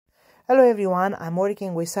Hello everyone, I'm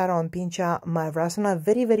working with Sarah on Pincha Mayurasana,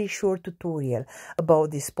 very short tutorial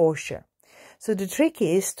about this posture. So the trick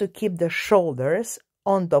is to keep the shoulders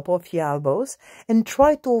on top of the elbows and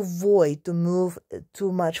try to avoid to move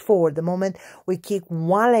too much forward. The moment we kick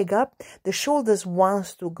one leg up, the shoulders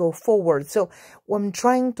wants to go forward. So I'm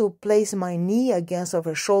trying to place my knee against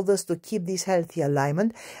her shoulders to keep this healthy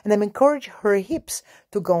alignment, and I'm encouraging her hips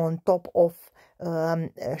to go on top of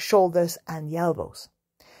shoulders and the elbows.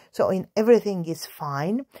 So in everything is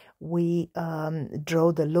fine. We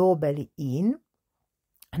draw the lower belly in,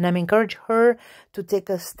 and I'm encouraging her to take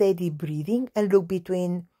a steady breathing and look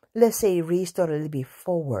between, let's say, wrist or a little bit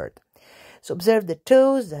forward. So observe the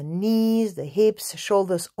toes, the knees, the hips,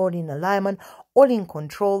 shoulders all in alignment, all in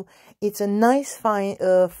control. It's a nice,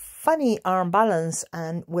 funny arm balance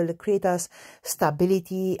and will create us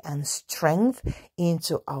stability and strength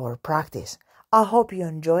into our practice. I hope you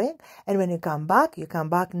enjoy it, and when you come back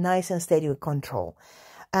nice and steady with control.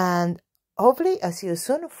 And hopefully I'll see you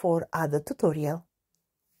soon for other tutorial.